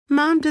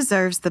Mom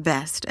deserves the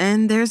best,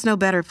 and there's no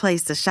better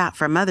place to shop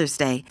for Mother's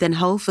Day than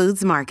Whole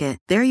Foods Market.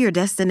 They're your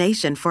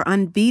destination for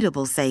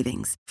unbeatable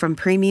savings, from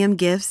premium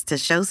gifts to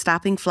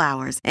show-stopping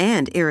flowers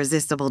and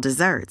irresistible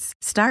desserts.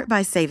 Start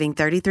by saving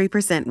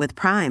 33% with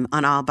Prime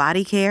on all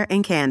body care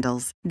and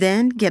candles.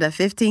 Then get a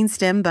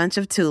 15-stem bunch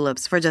of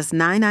tulips for just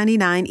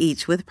 $9.99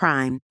 each with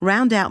Prime.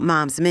 Round out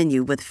Mom's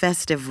menu with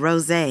festive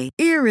rosé,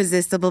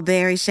 irresistible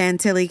berry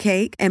chantilly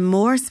cake, and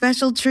more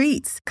special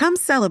treats. Come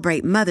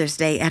celebrate Mother's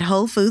Day at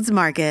Whole Foods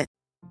Market.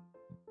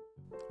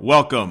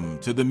 Welcome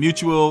to the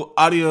Mutual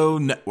Audio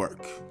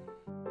Network.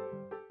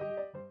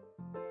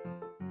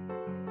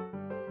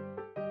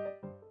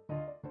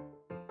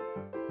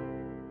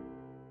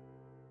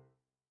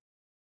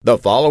 The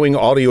following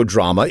audio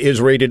drama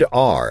is rated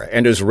R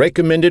and is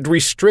recommended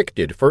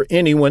restricted for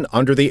anyone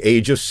under the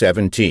age of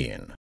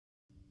 17.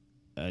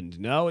 And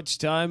now it's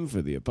time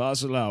for the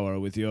Apostle Hour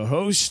with your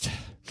host,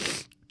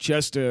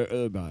 Chester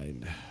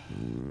Irvine.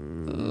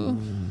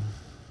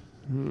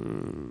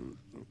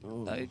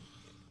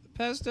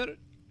 Pastor,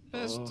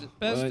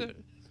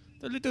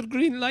 the little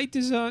green light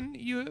is on.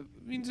 You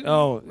mean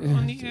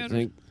on the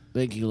air.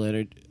 Thank you,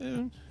 Leonard.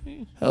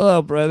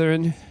 Hello,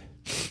 brethren.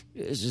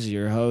 This is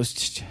your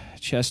host,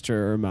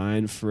 Chester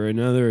Irvine, for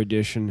another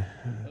edition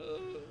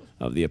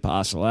of the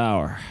Apostle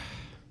Hour.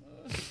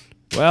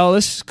 Well,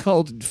 this is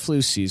cold and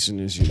flu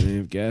season, as you may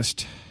have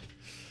guessed,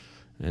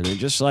 and I'd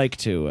just like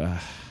to, I'd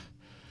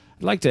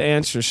like to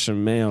answer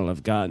some mail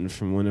I've gotten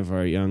from one of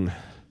our young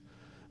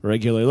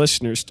regular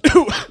listeners.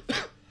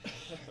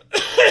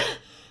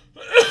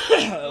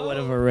 One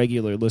of our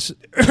regular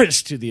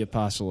listeners to the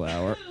Apostle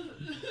Hour.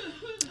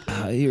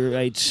 He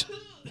writes,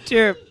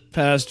 "Dear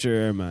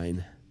Pastor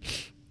Ermine,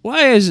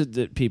 why is it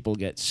that people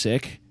get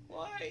sick?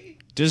 Why?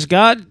 Does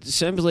God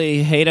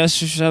simply hate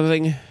us or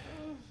something?"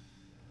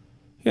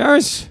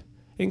 Yours,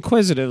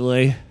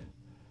 inquisitively,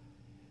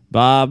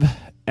 Bob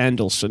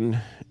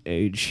Andelson,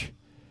 age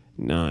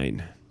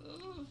 9.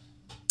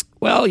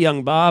 Well,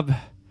 young Bob,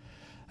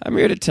 I'm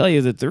here to tell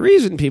you that the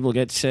reason people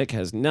get sick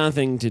has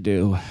nothing to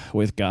do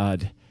with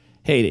God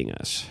hating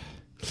us.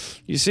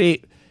 You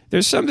see,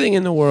 there's something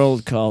in the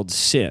world called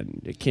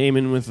sin. It came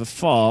in with the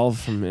fall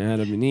from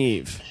Adam and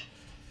Eve.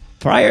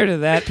 Prior to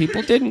that,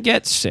 people didn't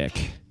get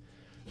sick.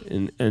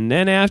 And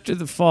then after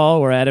the fall,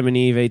 where Adam and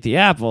Eve ate the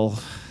apple,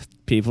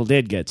 people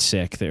did get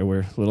sick. There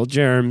were little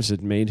germs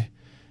that made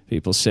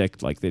people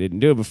sick like they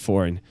didn't do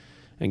before.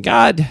 And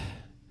God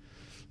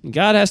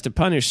has to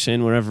punish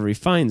sin wherever he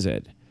finds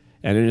it.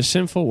 And in a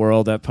sinful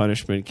world, that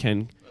punishment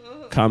can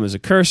come as a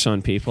curse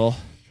on people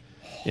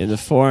in the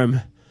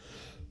form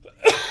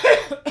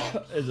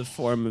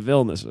of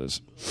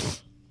illnesses.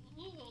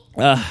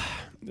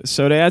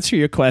 So to answer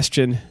your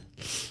question,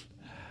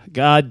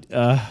 God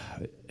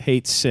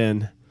hates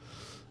sin,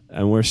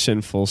 and we're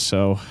sinful,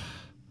 so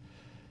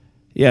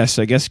yes,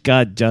 I guess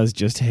God does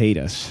just hate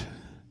us.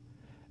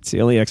 It's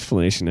the only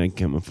explanation I can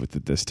come up with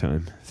at this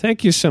time.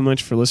 Thank you so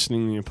much for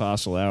listening to the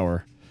Apostle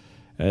Hour.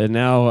 And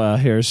now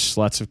here's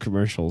lots of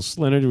commercials.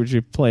 Leonard, would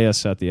you play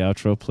us out the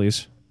outro,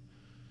 please?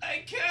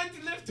 I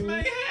can't lift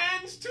my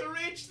hands to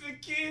reach the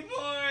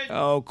keyboard.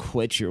 Oh,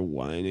 quit your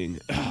whining.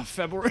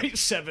 February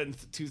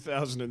 7th,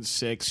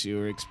 2006. You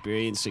are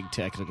experiencing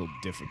technical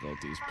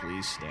difficulties.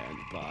 Please stand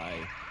by.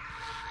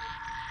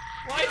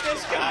 Why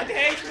does God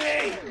hate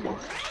me?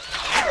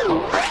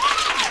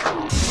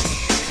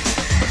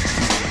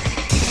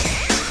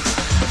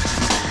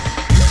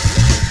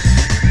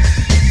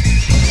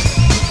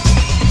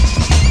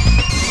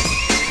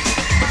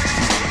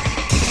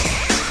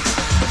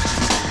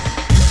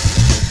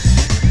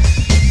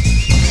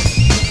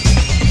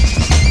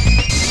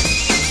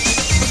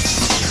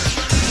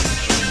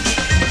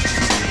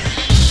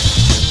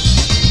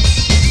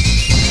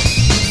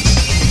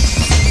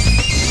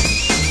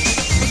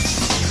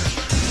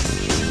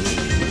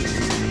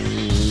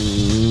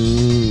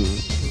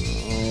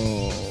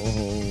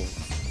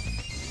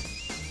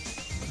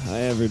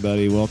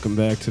 Everybody, welcome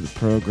back to the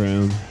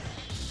program.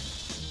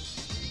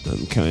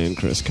 I'm Kyan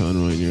Chris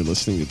Conroy, and you're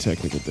listening to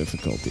Technical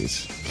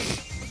Difficulties.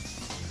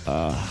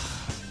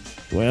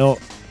 Well,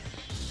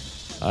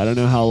 I don't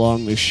know how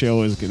long this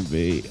show is going to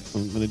be.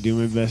 I'm going to do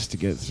my best to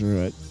get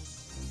through it.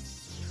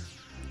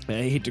 I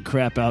hate to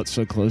crap out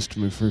so close to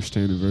my first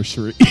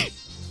anniversary.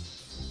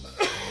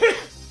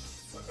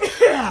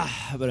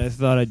 But I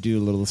thought I'd do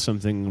a little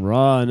something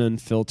raw and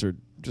unfiltered,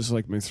 just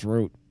like my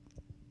throat.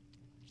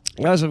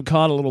 Guys, I've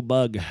caught a little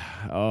bug.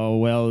 Oh,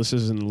 well, this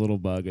isn't a little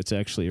bug. It's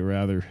actually a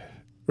rather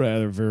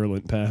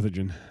virulent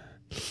pathogen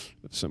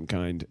of some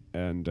kind.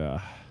 And,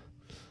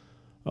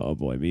 oh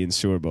boy, me and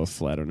Sue are both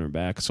flat on our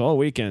backs all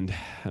weekend.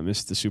 I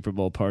missed the Super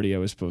Bowl party I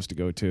was supposed to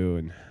go to,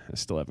 and I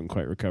still haven't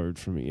quite recovered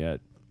from it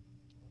yet.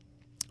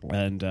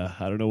 And I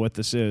don't know what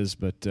this is,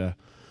 but,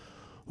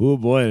 oh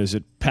boy, does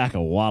it pack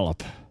a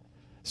wallop.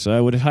 So I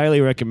would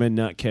highly recommend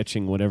not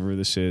catching whatever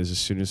this is. As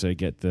soon as I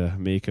get the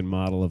make and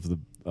model of the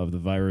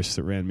virus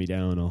that ran me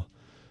down, I'll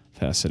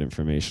pass that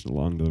information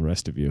along to the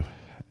rest of you.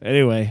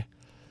 Anyway,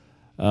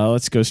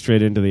 let's go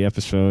straight into the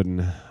episode,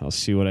 and I'll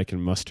see what I can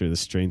muster the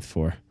strength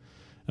for.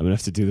 I'm going to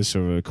have to do this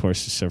over the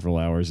course of several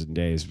hours and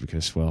days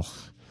because, well,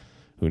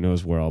 who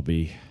knows where I'll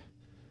be.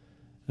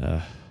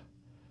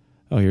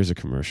 Here's a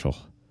commercial.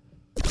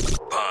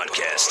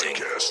 Podcasting.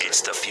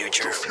 It's the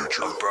future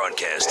of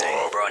broadcasting.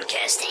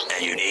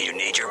 And you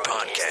need your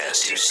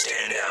podcast to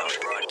stand out.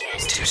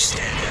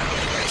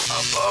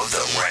 Above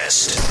the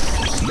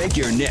rest. Make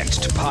your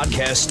next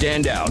podcast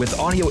stand out with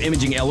audio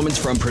imaging elements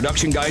from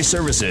Production Guy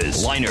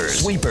Services. Liners,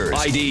 sweepers,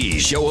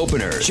 IDs, show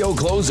openers, show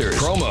closers,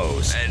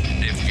 promos.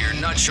 And if you're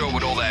not sure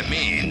what all that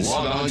means,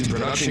 log on to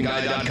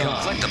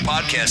productionguy.com. Click the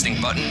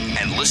podcasting button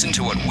and listen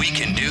to what we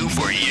can do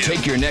for you.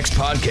 Take your next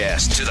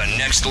podcast to the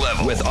next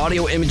level with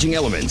audio imaging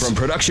elements from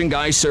Production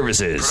Guy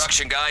Services.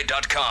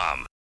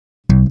 productionguy.com.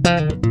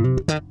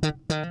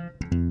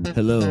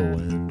 Hello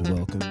and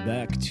welcome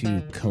back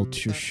to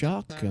Culture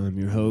Shock. I'm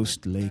your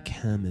host, Lake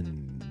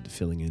Hammond,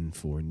 filling in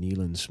for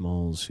Neelan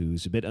Smalls,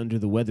 who's a bit under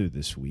the weather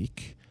this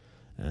week.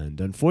 And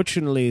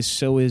unfortunately,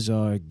 so is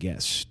our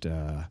guest.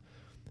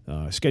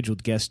 Our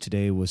scheduled guest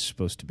today was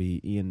supposed to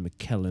be Ian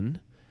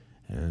McKellen,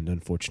 and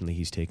unfortunately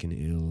he's taken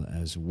ill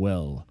as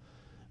well.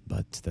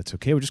 But that's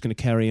okay, we're just going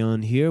to carry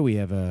on here. We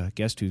have a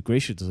guest who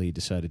graciously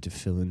decided to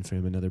fill in for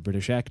him, another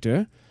British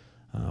actor.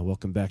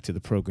 Welcome back to the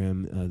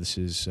program. This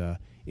is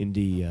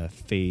indie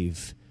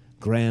fave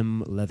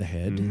Graham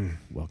Leatherhead.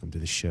 Welcome to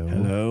the show.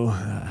 Hello,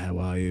 how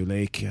are you,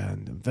 Lake?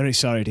 I'm very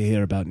sorry to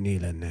hear about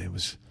Neelan. I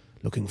was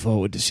looking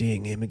forward to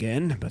seeing him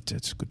again, but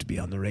it's good to be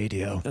on the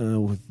radio.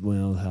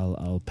 Well,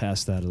 I'll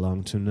pass that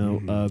along to know.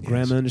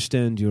 Graham, yes. I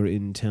understand you're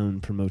in town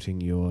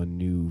promoting your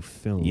new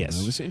film.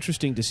 Yes. It was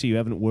interesting to see you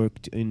haven't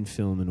worked in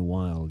film in a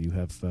while. You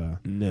have...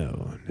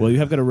 No. Well, you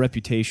have got a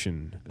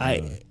reputation, I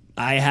so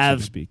have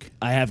to speak.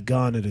 I have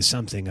garnered a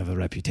something of a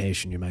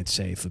reputation, you might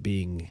say, for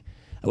being...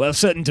 Well,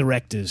 certain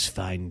directors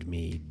find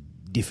me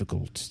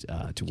difficult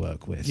to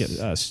work with.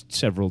 Yeah,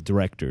 several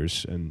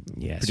directors and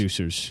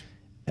producers...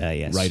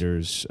 Yes.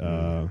 writers,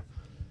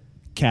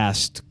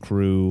 cast,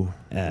 crew,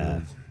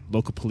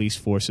 local police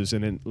forces,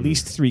 and in at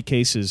least 3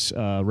 cases,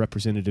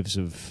 representatives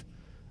of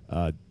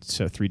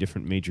 3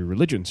 different major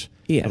religions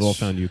have all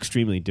found you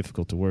extremely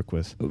difficult to work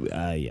with.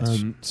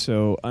 Yes.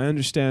 So I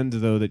understand,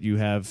 though, that you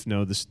have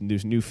this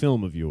new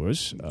film of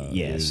yours.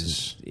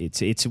 Yes.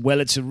 It's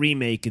a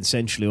remake,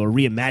 essentially, or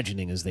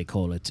reimagining, as they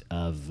call it,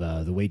 of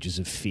The Wages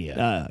of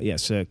Fear.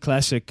 Yes, a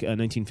classic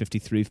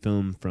 1953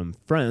 film from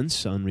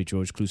France, Henri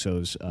Georges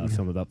Clouzot's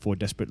film about 4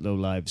 desperate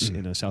lowlives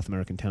in a South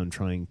American town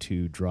trying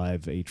to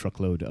drive a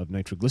truckload of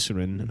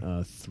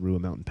nitroglycerin through a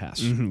mountain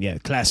pass. Yeah,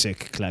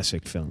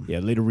 classic film. Yeah,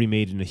 later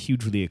remade in a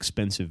hugely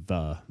expensive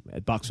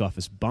box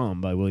office bomb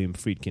by William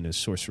Friedkin as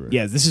Sorcerer.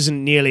 Yeah, this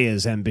isn't nearly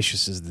as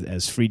ambitious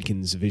as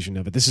Friedkin's vision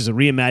of it. This is a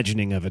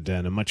reimagining of it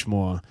and a much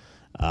more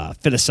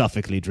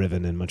philosophically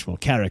driven and much more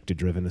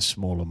character-driven, a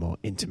smaller, more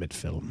intimate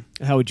film.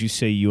 How would you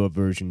say your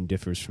version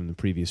differs from the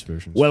previous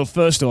versions? Well,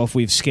 first off,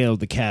 we've scaled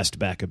the cast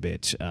back a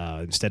bit.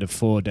 Instead of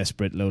 4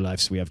 desperate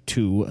lowlifes, we have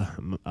 2,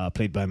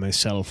 played by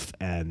myself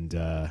and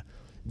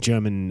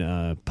German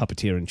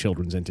puppeteer and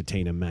children's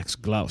entertainer Max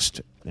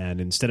Glaust.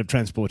 And instead of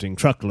transporting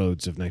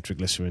truckloads of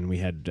nitroglycerin, we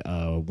had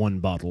 1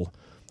 bottle,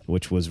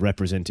 which was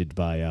represented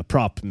by a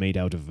prop made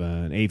out of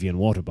an avian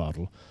water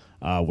bottle,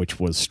 which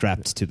was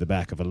strapped to the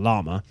back of a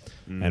llama,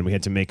 and we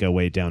had to make our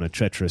way down a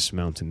treacherous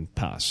mountain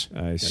pass.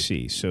 I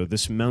see. So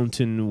this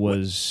mountain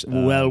was...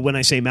 well, when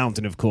I say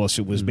mountain, of course,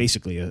 it was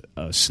basically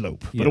a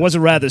slope. But it was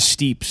a rather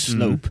steep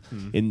slope,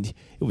 and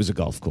it was a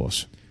golf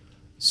course.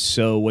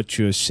 So what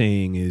you're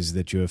saying is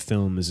that your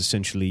film is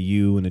essentially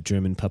you and a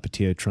German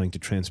puppeteer trying to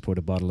transport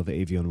a bottle of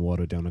avian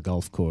water down a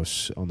golf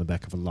course on the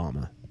back of a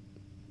llama.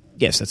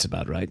 Yes, that's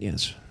about right,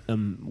 yes.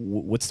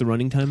 What's the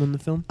running time on the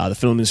film? The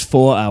film is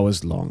 4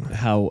 hours long.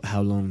 How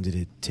long did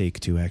it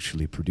take to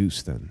actually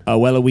produce then?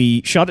 Well,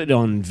 we shot it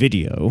on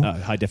video.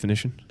 High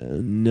definition?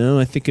 No,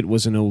 I think it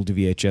was an old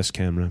VHS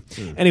camera.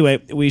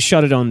 Anyway, we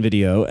shot it on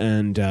video,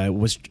 and it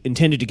was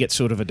intended to get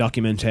sort of a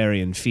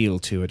documentarian feel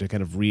to it, a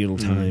kind of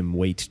real-time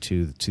weight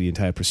to the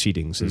entire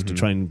proceedings, is to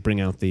try and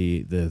bring out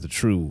the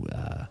true...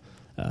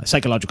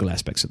 psychological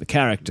aspects of the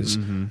characters.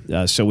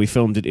 So we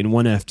filmed it in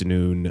one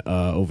afternoon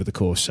over the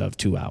course of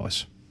 2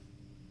 hours.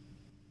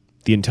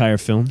 The entire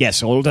film?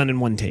 Yes, all done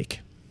in one take.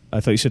 I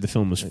thought you said the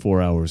film was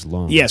 4 hours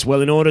long. Yes,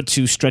 well, in order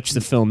to stretch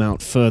the film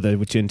out further,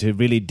 and to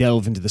really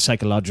delve into the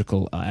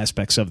psychological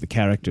aspects of the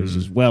characters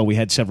as well, we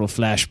had several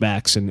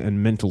flashbacks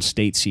and mental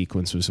state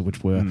sequences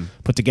which were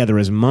put together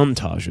as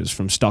montages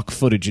from stock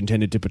footage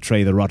intended to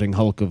portray the rotting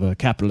hulk of a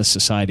capitalist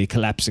society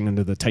collapsing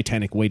under the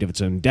titanic weight of its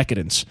own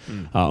decadence,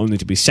 only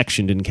to be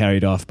sectioned and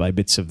carried off by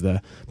bits of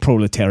the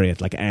proletariat,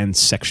 like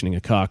ants sectioning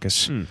a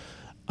carcass.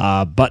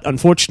 But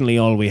unfortunately,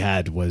 all we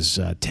had was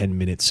 10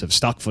 minutes of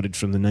stock footage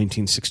from the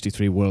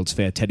 1963 World's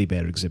Fair Teddy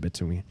Bear exhibit,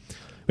 and we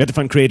had to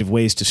find creative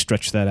ways to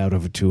stretch that out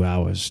over 2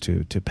 hours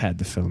to pad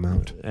the film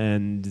out.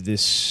 And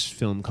this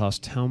film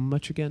cost how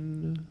much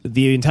again?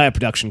 The entire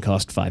production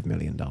cost $5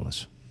 million.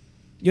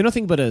 You're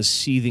nothing but a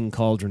seething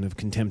cauldron of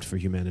contempt for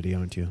humanity,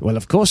 aren't you? Well,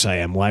 of course I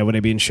am. Why would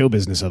I be in show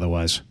business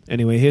otherwise?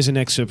 Anyway, here's an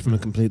excerpt from a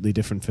completely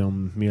different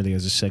film, merely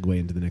as a segue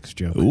into the next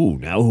joke. Ooh,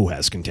 now who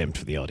has contempt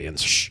for the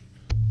audience? Shh.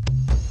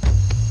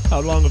 How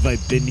long have I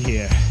been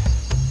here?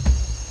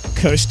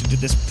 Cursed into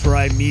this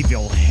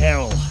primeval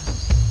hell.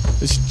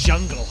 This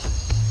jungle.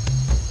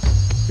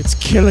 It's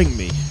killing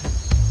me.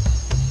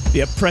 The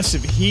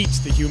oppressive heat,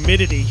 the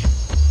humidity.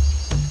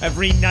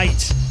 Every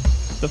night,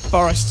 the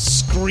forest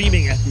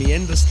screaming at me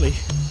endlessly.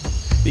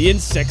 The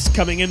insects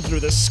coming in through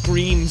the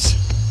screens,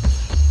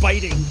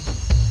 biting,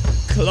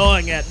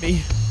 clawing at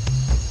me.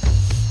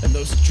 And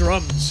those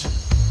drums.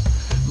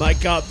 My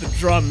God, the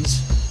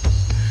drums.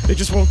 They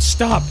just won't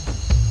stop.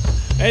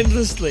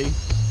 Endlessly.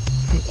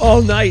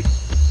 All night.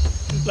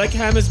 Like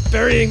hammers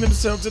burying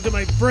themselves into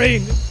my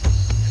brain.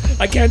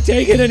 I can't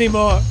take it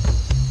anymore.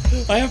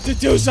 I have to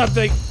do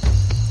something.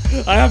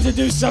 I have to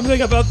do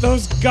something about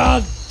those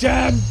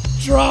goddamn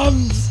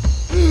drums.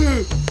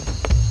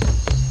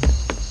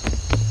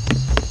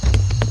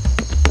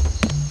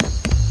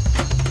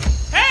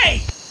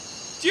 Hey!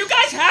 Do you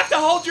guys have to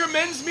hold your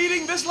men's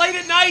meeting this late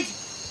at night?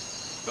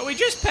 But we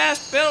just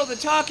passed Bill the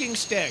talking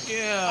stick.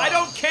 Yeah. I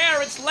don't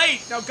care, it's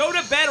late. Now go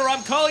to bed or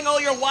I'm calling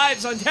all your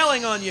wives on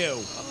telling on you.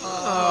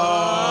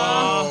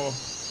 Oh.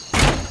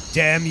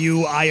 Damn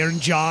you, Iron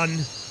John.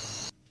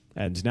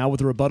 And now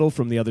with a rebuttal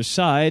from the other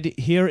side,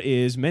 here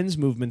is men's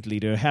movement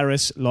leader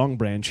Harris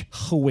Longbranch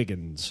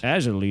Wiggins.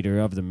 As a leader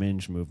of the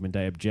men's movement,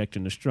 I object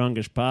in the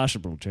strongest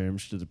possible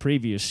terms to the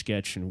previous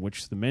sketch in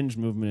which the men's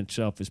movement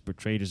itself is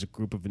portrayed as a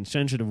group of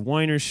insensitive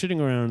whiners sitting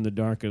around in the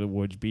dark of the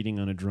woods beating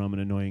on a drum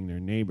and annoying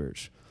their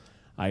neighbors.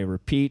 I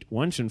repeat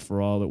once and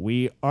for all that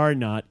we are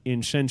not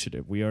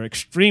insensitive. We are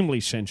extremely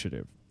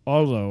sensitive,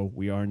 although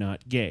we are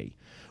not gay.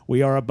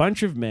 We are a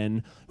bunch of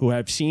men who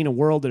have seen a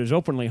world that is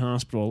openly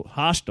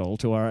hostile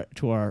to our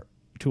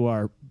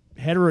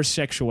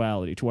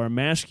heterosexuality, to our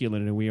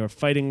masculinity. We are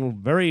fighting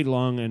very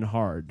long and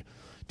hard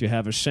to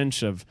have a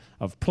sense of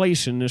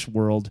place in this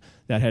world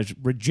that has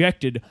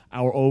rejected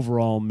our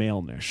overall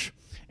maleness.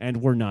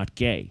 And we're not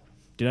gay.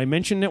 Did I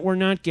mention that we're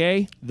not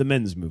gay? The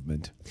men's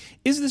movement.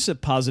 Is this a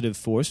positive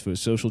force for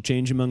social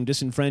change among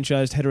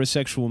disenfranchised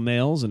heterosexual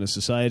males in a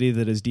society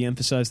that has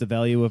de-emphasized the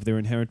value of their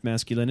inherent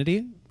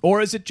masculinity?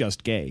 Or is it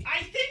just gay?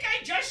 I think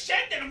I just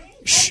said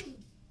that. Shh!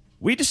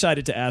 We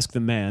decided to ask the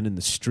man in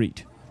the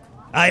street.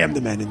 I am the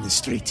man in the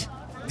street.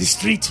 This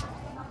street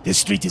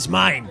is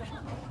mine.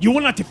 You will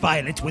not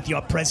defile it with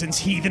your presence,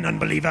 heathen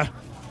unbeliever.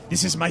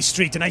 This is my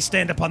street, and I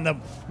stand upon the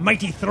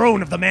mighty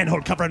throne of the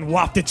manhole cover and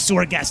wafted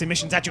sewer gas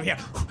emissions at you here.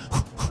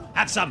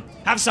 Have some.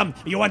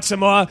 You want some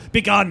more?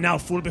 Begone now,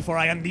 fool, before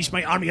I unleash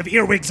my army of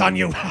earwigs on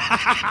you.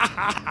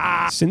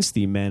 Since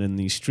the man in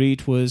the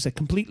street was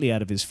completely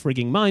out of his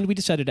frigging mind, we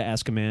decided to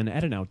ask a man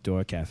at an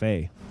outdoor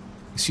cafe.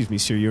 Excuse me,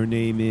 sir, your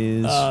name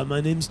is...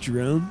 My name's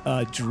Jerome.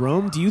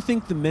 Jerome, do you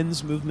think the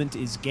men's movement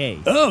is gay?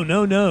 Oh,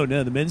 no,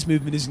 the men's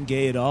movement isn't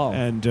gay at all.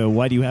 And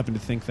why do you happen to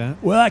think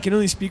that? Well, I can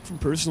only speak from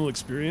personal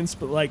experience,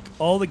 but like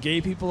all the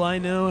gay people I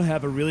know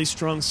have a really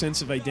strong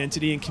sense of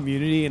identity and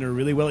community and are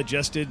really well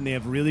adjusted and they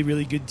have really,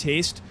 really good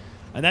taste.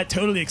 And that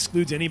totally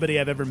excludes anybody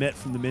I've ever met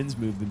from the men's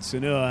movement. So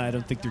no, I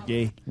don't think they're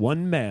gay.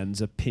 One man's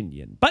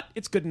opinion. But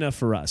it's good enough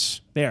for us.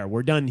 There,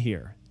 we're done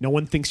here. No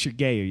one thinks you're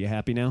gay. Are you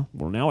happy now?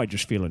 Well, now I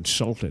just feel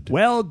insulted.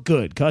 Well,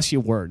 good, 'cause you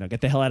were. Now get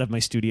the hell out of my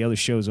studio. The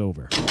show's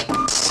over.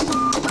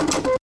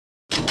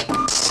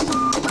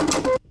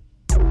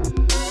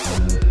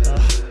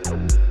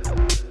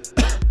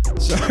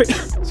 Sorry.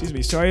 Excuse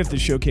me. Sorry if the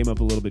show came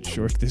up a little bit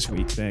short this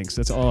week. Thanks.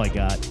 That's all I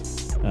got.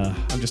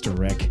 I'm just a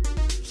wreck.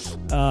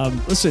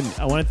 Listen,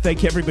 I want to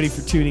thank everybody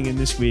for tuning in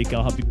this week.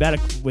 I'll be back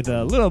with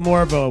a little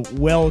more of a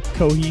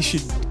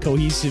cohesive,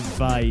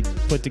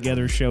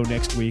 put-together show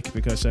next week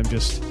because I'm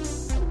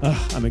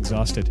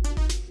exhausted.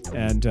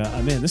 And,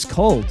 man, this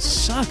cold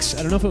sucks.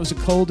 I don't know if it was a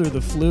cold or the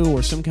flu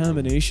or some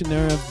combination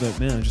thereof, but,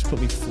 man, it just put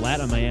me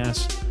flat on my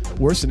ass.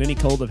 Worse than any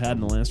cold I've had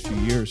in the last few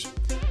years.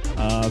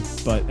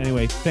 But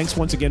anyway, thanks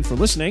once again for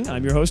listening.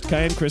 I'm your host,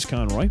 Kyan Chris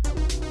Conroy.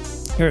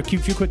 Here are a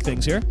few quick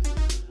things here.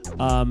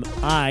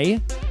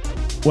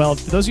 Well,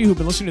 for those of you who've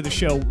been listening to the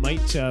show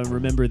might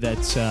remember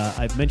that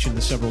I've mentioned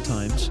this several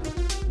times,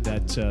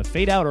 that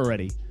Fade Out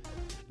already.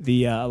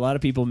 A lot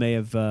of people may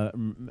have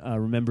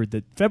remembered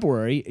that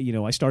February,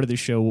 I started this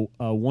show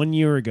 1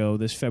 year ago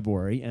this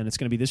February, and it's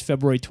going to be this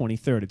February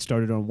 23rd. It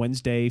started on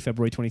Wednesday,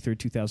 February 23rd,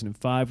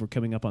 2005. We're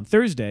coming up on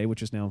Thursday,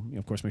 which is now,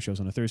 of course, my show's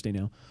on a Thursday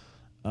now.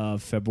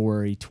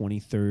 February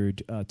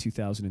 23rd,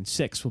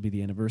 2006 will be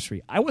the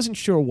anniversary. I wasn't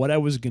sure what I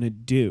was going to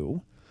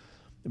do.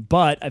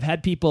 But I've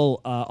had people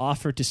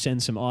offer to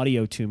send some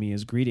audio to me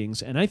as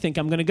greetings, and I think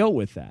I'm going to go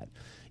with that.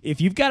 If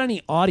you've got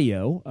any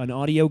audio, an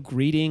audio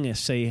greeting, a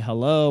say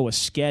hello, a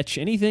sketch,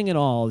 anything at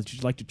all that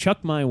you'd like to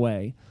chuck my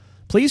way,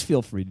 please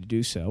feel free to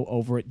do so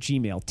over at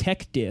Gmail,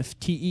 techdiff,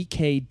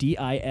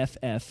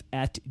 TEKDIFF,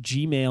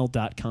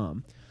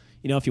 @gmail.com.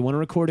 If you want to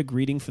record a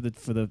greeting for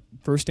the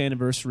first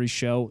anniversary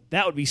show,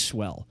 that would be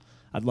swell.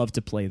 I'd love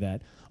to play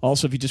that.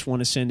 Also, if you just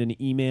want to send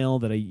an email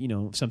that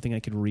something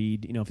I could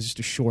read, if it's just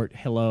a short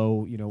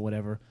hello,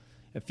 whatever,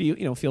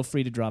 feel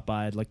free to drop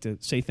by. I'd like to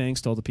say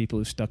thanks to all the people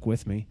who stuck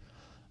with me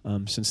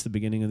since the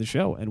beginning of the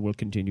show and will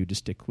continue to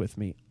stick with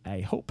me, I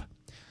hope.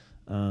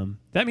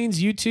 That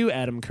means you too,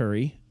 Adam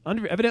Curry.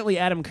 Evidently,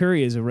 Adam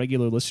Curry is a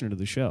regular listener to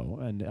the show,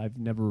 and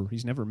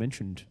he's never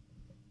mentioned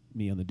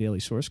me on the Daily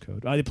Source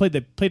Code. They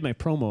played my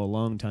promo a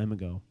long time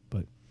ago,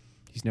 but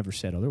he's never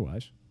said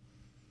otherwise.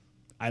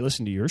 I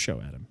listen to your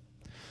show, Adam.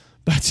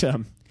 But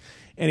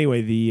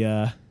anyway,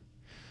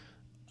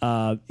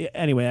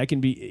 anyway, I can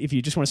be. If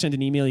you just want to send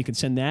an email, you can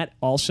send that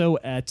also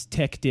at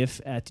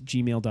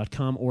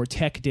techdiff@gmail.com or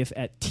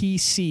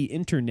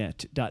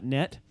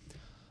techdiff@tcinternet.net.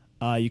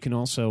 You can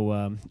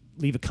also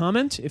leave a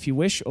comment if you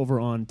wish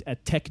over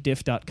at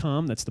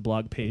techdiff.com. That's the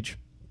blog page.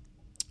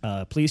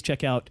 Please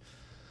check out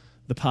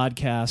the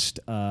podcast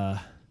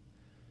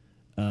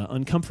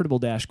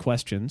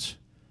Uncomfortable-Questions.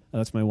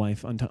 That's my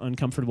wife.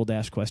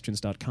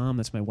 Uncomfortable-questions.com.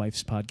 That's my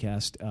wife's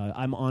podcast.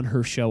 I'm on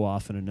her show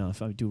often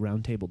enough. I do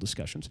roundtable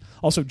discussions.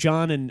 Also,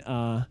 John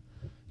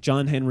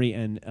Henry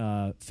and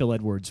Phil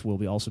Edwards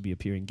will also be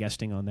appearing,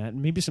 guesting on that,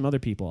 and maybe some other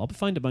people. I'll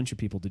find a bunch of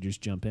people to just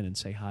jump in and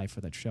say hi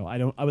for that show.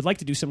 I would like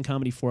to do some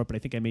comedy for it, but I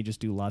think I may just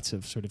do lots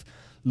of sort of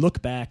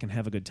look back and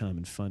have a good time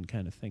and fun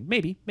kind of thing.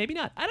 Maybe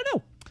not. I don't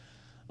know.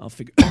 I'll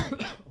figure. Oh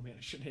man,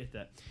 I shouldn't hit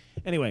that.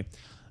 Anyway,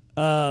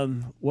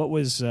 what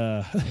was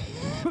fun?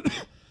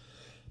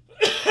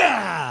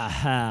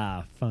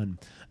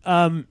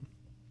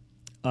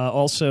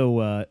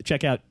 Also,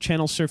 check out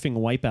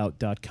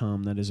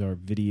channelsurfingwipeout.com. That is our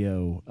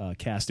video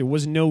cast. There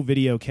was no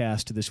video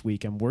cast this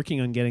week. I'm working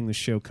on getting the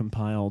show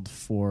compiled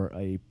for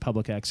a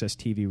public access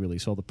TV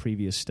release, all the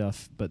previous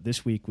stuff. But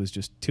this week was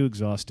just too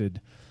exhausted,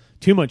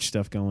 too much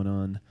stuff going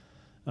on.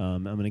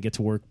 I'm going to get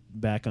to work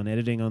back on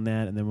editing on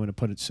that, and then we're going to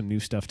put some new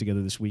stuff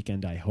together this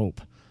weekend, I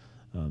hope.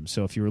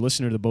 So if you're a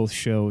listener to both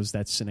shows,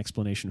 that's an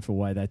explanation for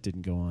why that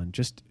didn't go on.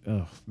 Just,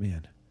 oh,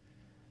 man,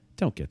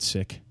 don't get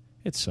sick.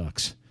 It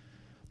sucks.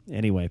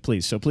 Anyway,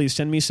 please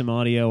send me some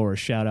audio or a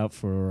shout out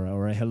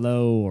or a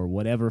hello or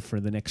whatever for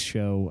the next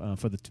show.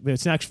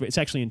 It's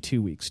actually in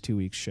 2 weeks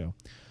show,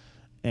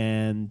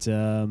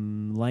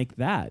 and like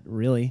that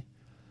really.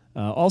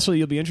 Also,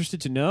 you'll be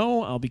interested to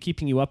know, I'll be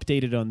keeping you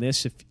updated on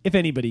this if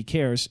anybody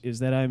cares, is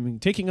that I'm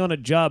taking on a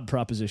job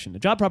proposition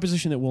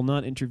that will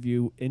not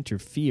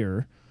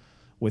interfere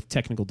with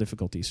technical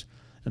difficulties,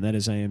 and that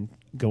is I am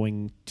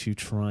going to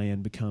try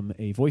and become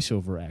a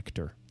voiceover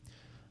actor.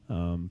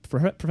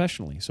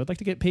 Professionally. So I'd like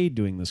to get paid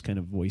doing this kind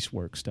of voice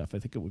work stuff. I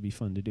think it would be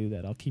fun to do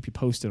that. I'll keep you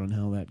posted on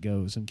how that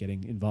goes. I'm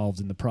getting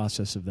involved in the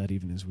process of that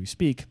even as we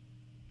speak.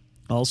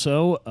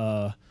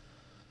 Also,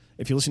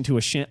 if you listen to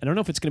I don't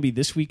know if it's going to be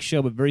this week's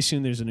show, but very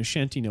soon there's an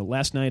Ashanti No.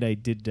 Last night I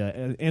did,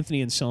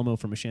 Anthony Anselmo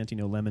from Ashanti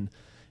No Lemon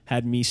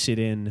had me sit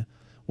in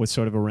with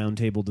sort of a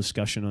roundtable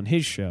discussion on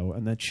his show,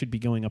 and that should be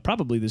going up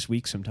probably this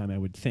week sometime, I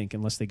would think,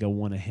 unless they go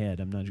one ahead.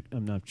 I'm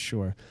not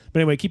sure. But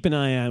anyway, keep an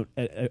eye out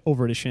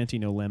over at Ashanti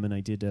No Lemon. I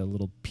did a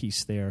little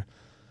piece there,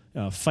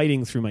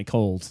 fighting through my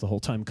colds the whole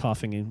time,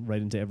 coughing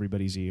right into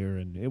everybody's ear,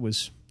 and it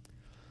was.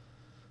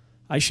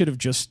 I should have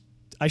just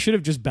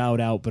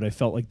bowed out, but I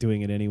felt like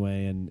doing it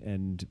anyway,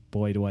 and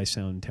boy, do I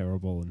sound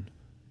terrible and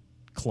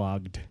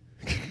clogged.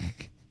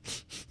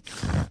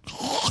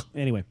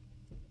 Anyway.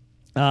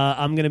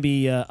 I'm gonna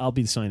be. I'll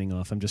be signing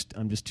off. I'm just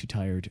too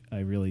tired.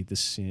 I really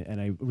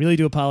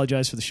do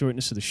apologize for the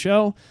shortness of the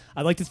show.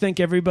 I'd like to thank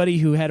everybody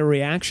who had a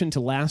reaction to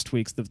last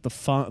week's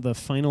the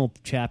final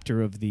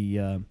chapter of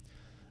the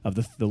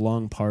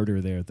long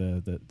parter there,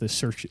 the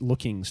search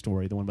looking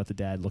story, the one about the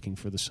dad looking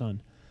for the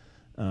son.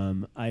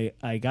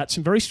 I got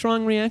some very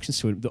strong reactions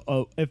to it.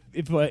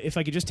 If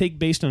I could just take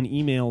based on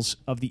emails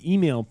of the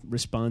email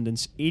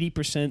respondents,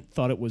 80%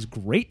 thought it was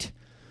great,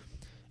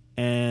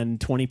 and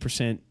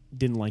 20%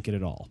 didn't like it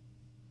at all.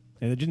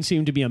 And there didn't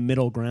seem to be a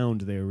middle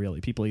ground there,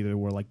 really. People either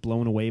were like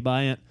blown away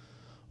by it,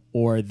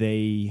 or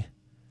they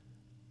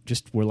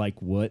just were like,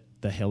 what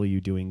the hell are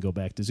you doing? Go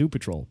back to Zoo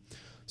Patrol.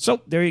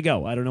 So there you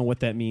go. I don't know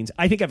what that means.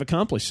 I think I've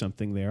accomplished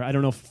something there. I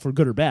don't know if for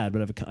good or bad,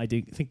 but I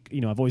think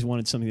I've always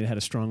wanted something that had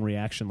a strong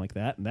reaction like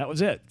that, and that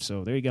was it.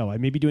 So there you go. I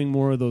may be doing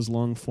more of those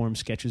long-form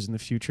sketches in the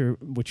future,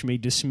 which may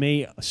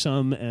dismay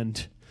some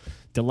and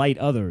delight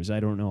others. I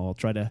don't know. I'll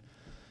try to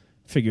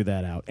figure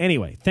that out.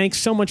 Anyway, thanks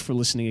so much for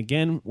listening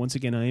again. Once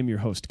again, I am your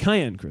host,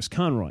 Cayenne Chris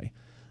Conroy.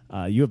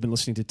 You have been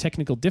listening to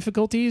Technical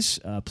Difficulties.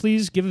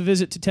 Please give a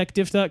visit to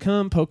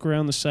techdiff.com, poke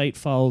around the site,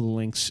 follow the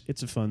links.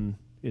 It's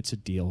a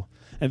deal.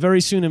 And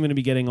very soon I'm going to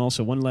be getting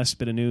also one last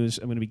bit of news.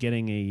 I'm going to be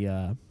getting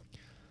I'm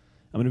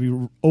going to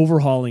be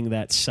overhauling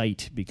that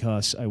site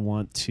because I'm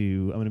going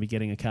to be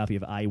getting a copy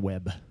of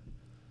iWeb.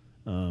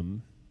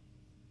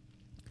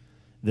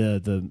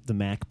 The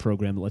Mac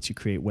program that lets you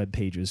create web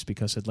pages,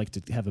 because I'd like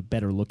to have a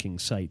better looking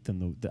site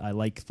than I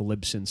like the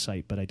Libsyn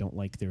site, but I don't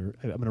like I'm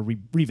going to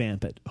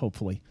revamp it,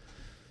 hopefully.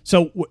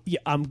 So yeah,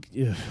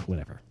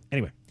 whatever.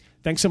 Anyway,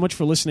 thanks so much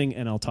for listening,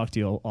 and I'll talk to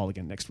you all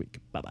again next week.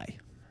 Bye-bye.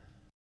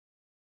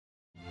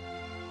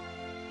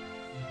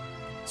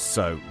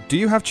 So, do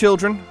you have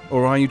children,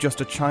 or are you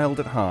just a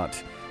child at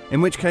heart?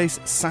 In which case,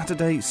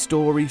 Saturday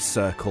Story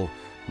Circle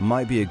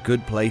might be a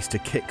good place to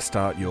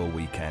kickstart your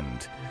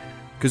weekend.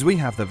 Because we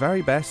have the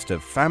very best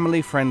of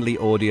family-friendly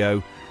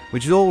audio,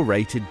 which is all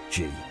rated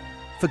G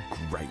for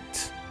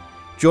great.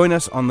 Join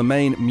us on the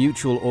main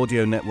Mutual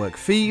Audio Network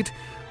feed,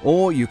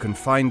 or you can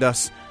find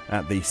us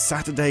at the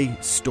Saturday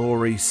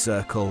Story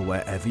Circle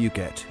wherever you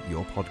get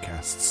your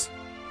podcasts.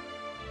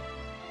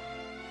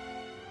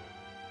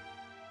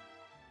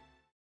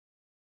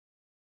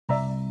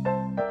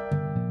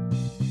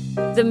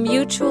 The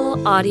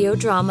Mutual Audio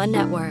Drama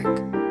Network,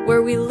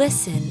 where we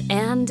listen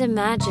and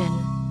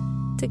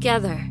imagine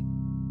together.